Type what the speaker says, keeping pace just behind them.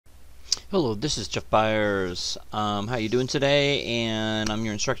Hello, this is Jeff Byers. How you doing today? And I'm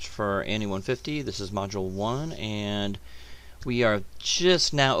your instructor for ANI 150. This is Module 1, and we are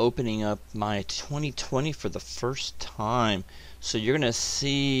just now opening up my 2020 for the first time. So you're going to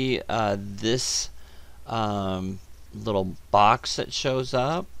see this little box that shows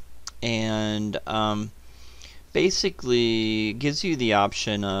up, and basically gives you the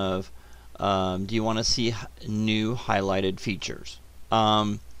option of do you want to see new highlighted features?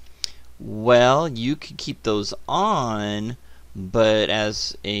 Well, you could keep those on, but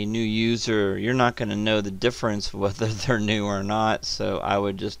as a new user, you're not going to know the difference whether they're new or not, so I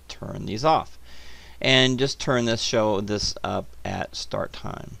would just turn these off. And just turn show this up at start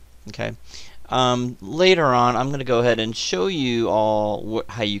time. Okay. Later on, I'm going to go ahead and show you all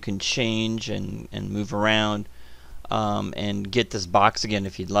how you can change and move around and get this box again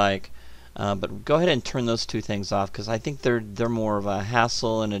if you'd like. But go ahead and turn those two things off because I think they're more of a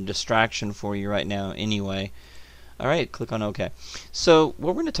hassle and a distraction for you right now anyway. Alright, click on OK. So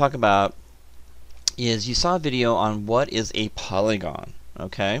what we're going to talk about is you saw a video on what is a polygon.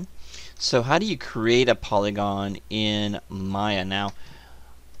 Okay, so how do you create a polygon in Maya? Now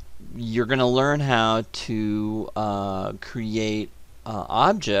you're going to learn how to create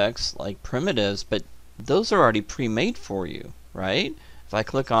objects like primitives, but those are already pre-made for you, right? If I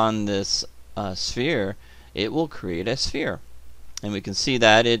click on this sphere, it will create a sphere, and we can see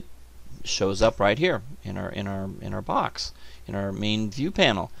that it shows up right here in our box, in our main view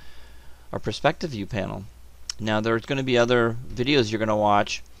panel, our perspective view panel. Now there's going to be other videos you're going to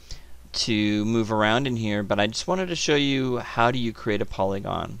watch to move around in here, but I just wanted to show you how do you create a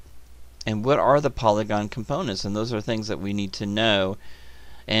polygon and what are the polygon components, and those are things that we need to know.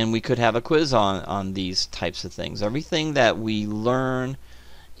 And we could have a quiz on these types of things. Everything that we learn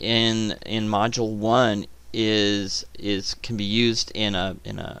in Module 1 can be used in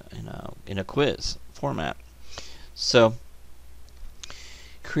a quiz format. So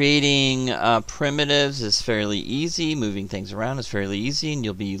creating primitives is fairly easy. Moving things around is fairly easy, and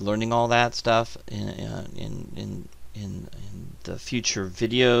you'll be learning all that stuff in the future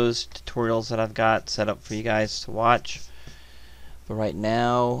videos, tutorials that I've got set up for you guys to watch. But right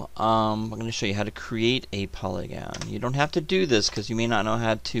now, I'm going to show you how to create a polygon. You don't have to do this because you may not know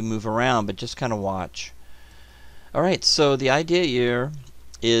how to move around, but just kind of watch. Alright, so the idea here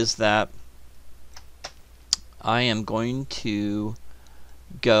is that I am going to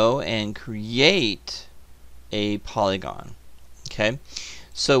go and create a polygon. Okay,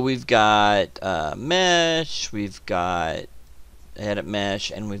 so we've got mesh, we've got edit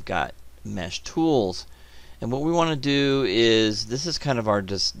mesh, and we've got mesh tools. And what we want to do is this is kind of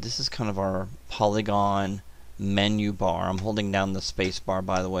our polygon menu bar. I'm holding down the space bar,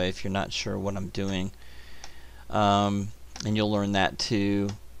 by the way, if you're not sure what I'm doing. And you'll learn that too.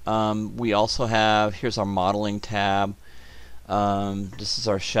 We also have, here's our modeling tab. This is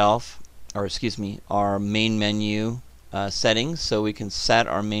our shelf, or excuse me, our main menu settings, so we can set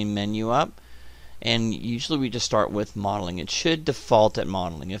our main menu up. And usually we just start with modeling. It should default at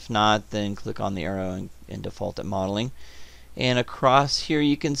modeling. If not, then click on the arrow and default at modeling. And across here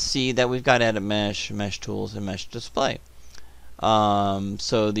you can see that we've got edit mesh, mesh tools, and mesh display.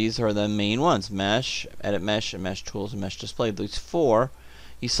 So these are the main ones: mesh, edit mesh, and mesh tools, and mesh display. These four.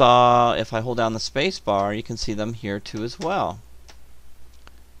 You saw if I hold down the space bar, you can see them here too as well.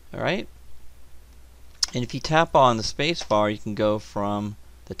 Alright? And if you tap on the space bar, you can go from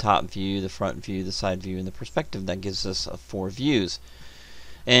the top view, the front view, the side view, and the perspective. That gives us 4 views.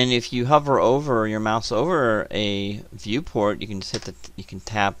 And if you hover over your mouse over a viewport, you can just you can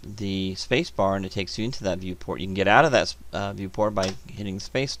tap the space bar, and it takes you into that viewport. You can get out of that viewport by hitting the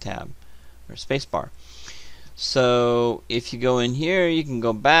space tab or space bar. So if you go in here, you can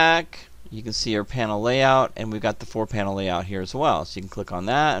go back. You can see our panel layout, and we've got the 4-panel layout here as well. So you can click on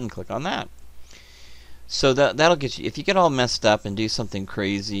that and click on that. So that'll get you. If you get all messed up and do something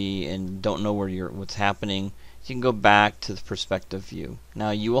crazy and don't know what's happening, you can go back to the perspective view.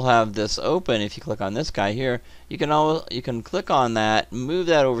 Now you will have this open. If you click on this guy here, you can click on that, move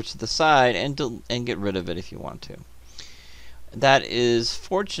that over to the side, and get rid of it if you want to. That is,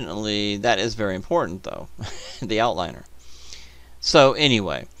 fortunately, that is very important though, the outliner. So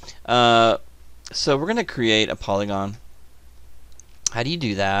anyway, so we're going to create a polygon. How do you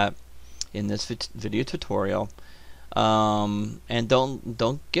do that? In this video tutorial, and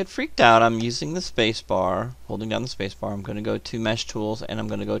don't get freaked out. I'm using the space bar, holding down the space bar. I'm going to go to mesh tools, and I'm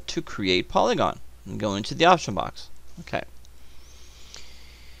going to go to create polygon and go into the option box. Okay.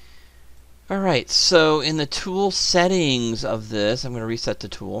 Alright, so in the tool settings of this, I'm going to reset the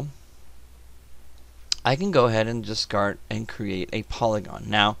tool. I can go ahead and just start and create a polygon.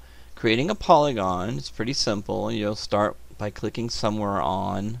 Now, creating a polygon is pretty simple. You'll start by clicking somewhere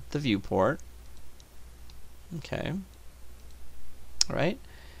on the viewport. Okay. Alright.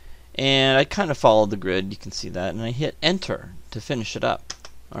 And I kind of followed the grid, you can see that, and I hit enter to finish it up.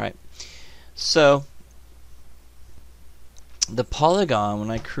 Alright. So the polygon, when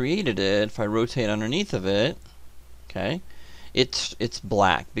I created it, if I rotate underneath of it, okay, it's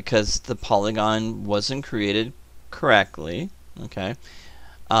black because the polygon wasn't created correctly. Okay.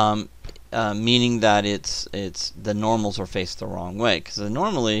 Meaning that the normals are faced the wrong way, because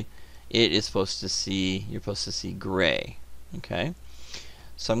normally it is supposed to see, you're supposed to see gray. Okay,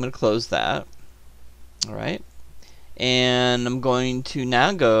 so I'm going to close that. Alright, and I'm going to now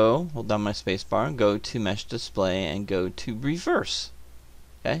hold down my spacebar, go to mesh display and go to reverse.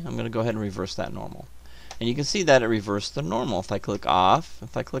 Okay, I'm going to go ahead and reverse that normal, and you can see that it reversed the normal. If I click off,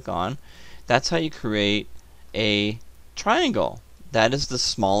 if I click on, that's how you create a triangle. That is the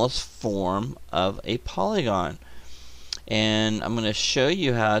smallest form of a polygon. And I'm going to show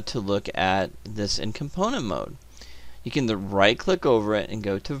you how to look at this in component mode. You can right click over it and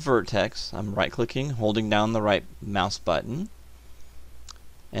go to vertex. I'm right clicking, holding down the right mouse button,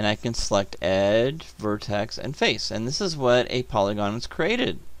 and I can select edge, vertex, and face. And this is what a polygon is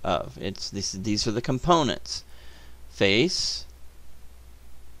created of. These are the components: face,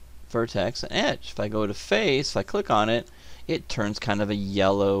 vertex, and edge. If I go to face, if I click on it, it turns kind of a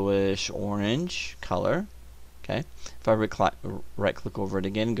yellowish orange color. Okay. If I right click over it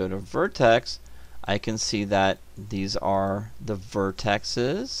again and go to vertex, I can see that these are the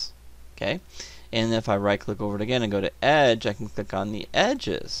vertexes. Okay. And if I right click over it again and go to edge, I can click on the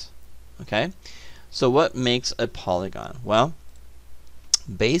edges. Okay. So what makes a polygon? Well,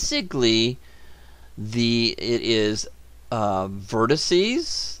 basically it is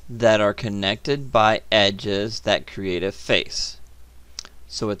vertices that are connected by edges that create a face.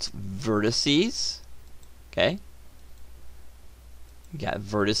 So it's vertices. Okay, you got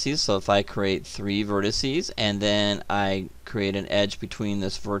vertices. So if I create 3 vertices and then I create an edge between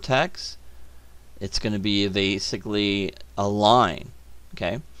this vertex, it's going to be basically a line.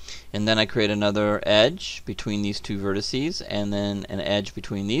 Okay, and then I create another edge between these 2 vertices, and then an edge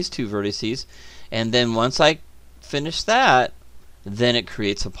between these 2 vertices, and then once I finish that, then it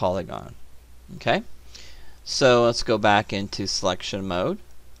creates a polygon. Okay, so let's go back into selection mode.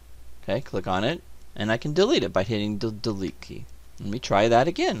 Okay, click on it, and I can delete it by hitting the delete key. Let me try that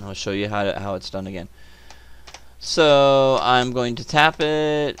again. I'll show you how it's done again. So I'm going to tap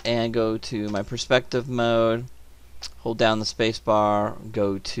it and go to my perspective mode, hold down the space bar,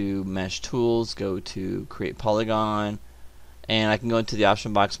 go to mesh tools, go to create polygon, and I can go into the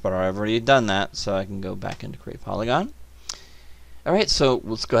option box, but I've already done that, so I can go back into create polygon. Alright, so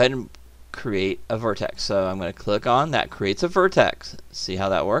let's go ahead and create a vertex. So I'm going to click on that, creates a vertex. See how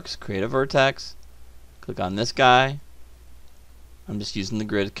that works? Create a vertex. Click on this guy. I'm just using the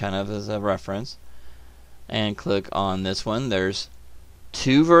grid kind of as a reference. And click on this one. There's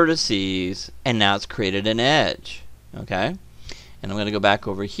 2 vertices, and now it's created an edge. Okay? And I'm going to go back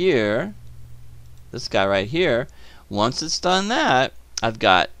over here. This guy right here. Once it's done that, I've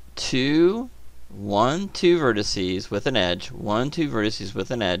got 2 vertices with an edge, 2 vertices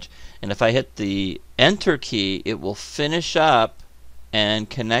with an edge, and if I hit the enter key, it will finish up and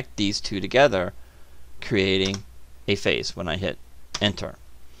connect these 2 together, creating a face when I hit enter.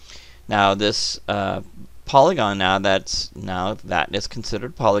 Now this polygon, that is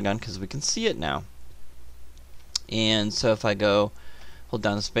considered polygon because we can see it now. And so if I go hold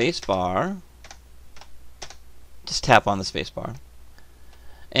down the space bar, just tap on the space bar,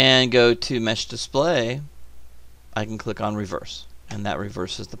 and go to mesh display, I can click on reverse, and that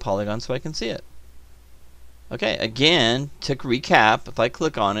reverses the polygon so I can see it. Okay, again, to recap, if I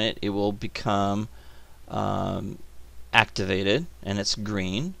click on it, it will become activated, and it's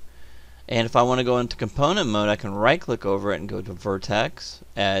green. And if I want to go into component mode, I can right click over it and go to vertex,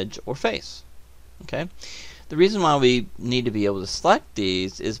 edge, or face. Okay. The reason why we need to be able to select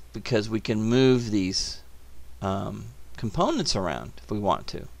these is because we can move these components around if we want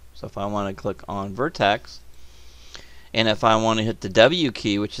to. So if I want to click on vertex, and if I want to hit the W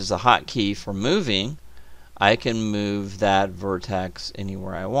key, which is a hotkey for moving, I can move that vertex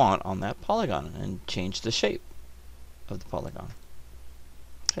anywhere I want on that polygon and change the shape of the polygon.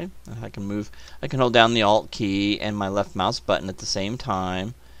 Okay, and I can hold down the Alt key and my left mouse button at the same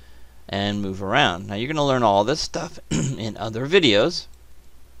time and move around. Now you're going to learn all this stuff in other videos.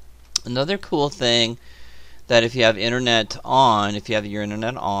 Another cool thing that if you have internet on, if you have your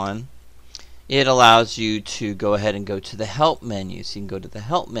internet on, it allows you to go ahead and go to the help menu. So you can go to the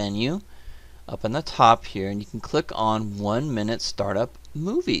help menu up on the top here, and you can click on 1 minute startup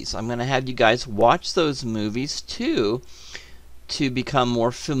movies. I'm going to have you guys watch those movies too to become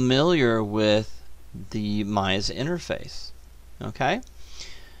more familiar with the Maya's interface. Okay?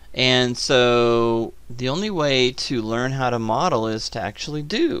 And so the only way to learn how to model is to actually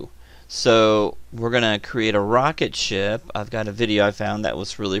do. So we're going to create a rocket ship. I've got a video I found that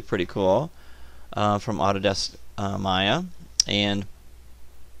was really pretty cool from Autodesk Maya. And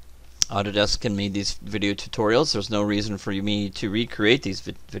Autodesk can make these video tutorials. There's no reason for me to recreate these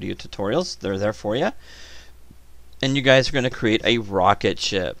video tutorials. They're there for you. And you guys are going to create a rocket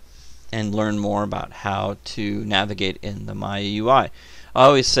ship and learn more about how to navigate in the Maya UI. I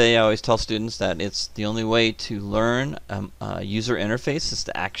always tell students that it's the only way to learn a user interface is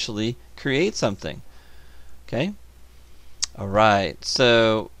to actually create something. Okay? Alright,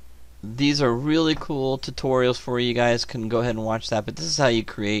 so these are really cool tutorials for you. You guys can go ahead and watch that, but this is how you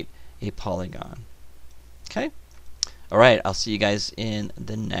create a polygon. Okay? Alright, I'll see you guys in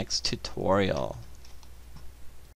the next tutorial.